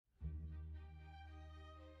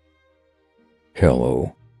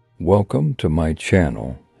Hello, welcome to my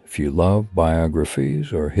channel. If you love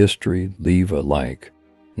biographies or history, leave a like.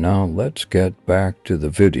 Now let's get back to the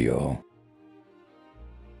video.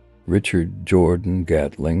 Richard Jordan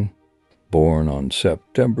Gatling, born on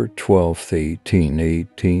September 12,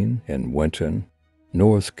 1818 in Winton,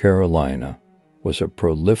 North Carolina, was a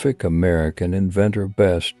prolific American inventor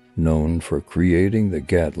best known for creating the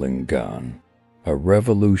Gatling gun, a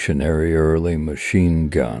revolutionary early machine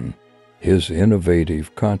gun. His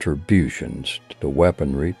innovative contributions to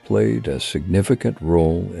weaponry played a significant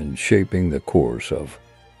role in shaping the course of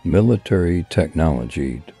military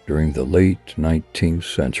technology during the late 19th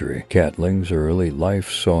century. Gatling's early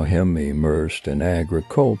life saw him immersed in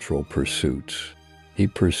agricultural pursuits. He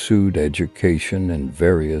pursued education in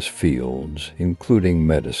various fields, including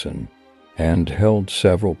medicine, and held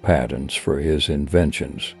several patents for his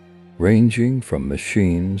inventions, ranging from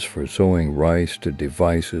machines for sowing rice to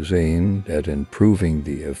devices aimed at improving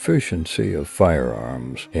the efficiency of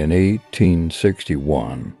firearms. In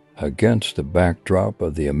 1861, against the backdrop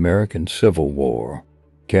of the American Civil War,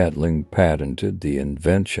 Gatling patented the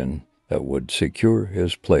invention that would secure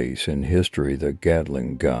his place in history, the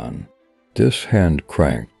Gatling gun. This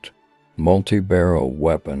hand-cranked, multi-barrel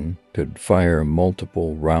weapon could fire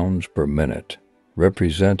multiple rounds per minute,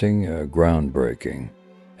 representing a groundbreaking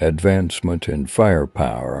advancement in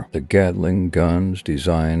firepower. The Gatling gun's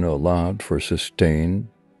design allowed for sustained,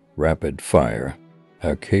 rapid fire,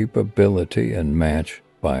 a capability unmatched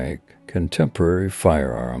by contemporary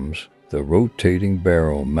firearms. The rotating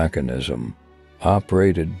barrel mechanism,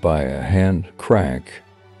 operated by a hand crank,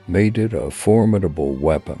 made it a formidable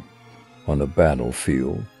weapon on the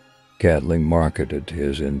battlefield. Gatling marketed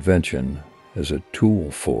his invention as a tool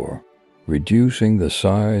for reducing the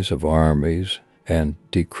size of armies and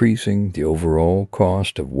decreasing the overall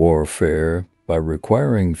cost of warfare by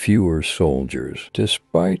requiring fewer soldiers.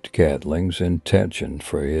 Despite Gatling's intention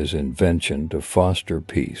for his invention to foster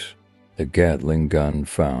peace, the Gatling gun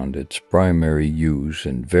found its primary use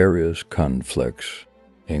in various conflicts,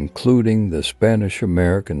 including the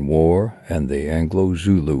Spanish-American War and the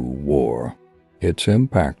Anglo-Zulu War. Its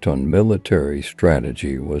impact on military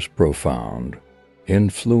strategy was profound,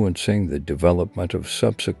 influencing the development of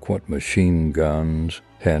subsequent machine guns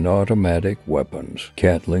and automatic weapons.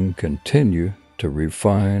 Gatling continued to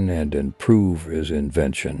refine and improve his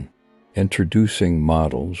invention, introducing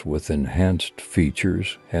models with enhanced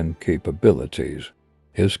features and capabilities.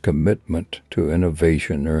 His commitment to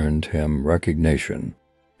innovation earned him recognition,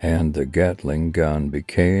 and the Gatling gun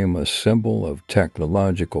became a symbol of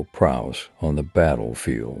technological prowess on the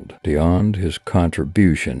battlefield. Beyond his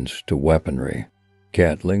contributions to weaponry,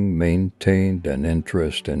 Gatling maintained an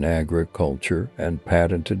interest in agriculture and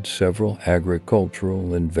patented several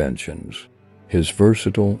agricultural inventions. His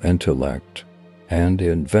versatile intellect and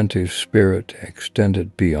inventive spirit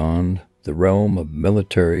extended beyond the realm of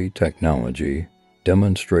military technology,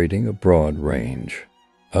 demonstrating a broad range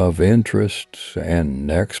of interests and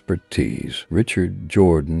expertise. Richard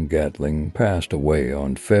Jordan Gatling passed away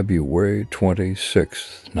on February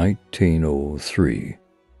 26, 1903.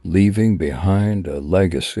 Leaving behind a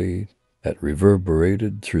legacy that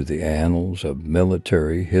reverberated through the annals of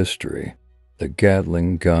military history. The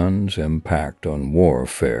Gatling gun's impact on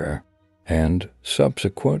warfare and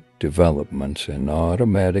subsequent developments in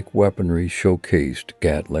automatic weaponry showcased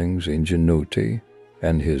Gatling's ingenuity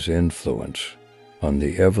and his influence on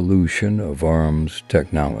the evolution of arms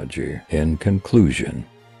technology. In conclusion,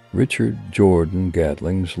 Richard Jordan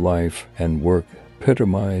Gatling's life and work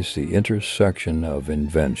epitomize the intersection of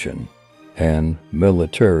invention and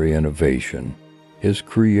military innovation. His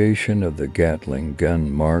creation of the Gatling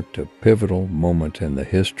gun marked a pivotal moment in the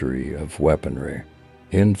history of weaponry,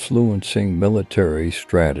 influencing military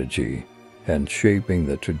strategy and shaping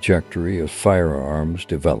the trajectory of firearms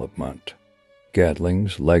development.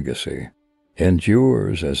 Gatling's legacy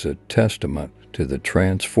endures as a testament to the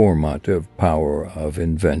transformative power of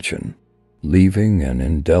invention, leaving an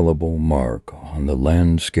indelible mark on the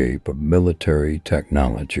landscape of military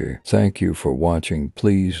technology. Thank you for watching.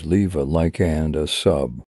 Please leave a like and a sub.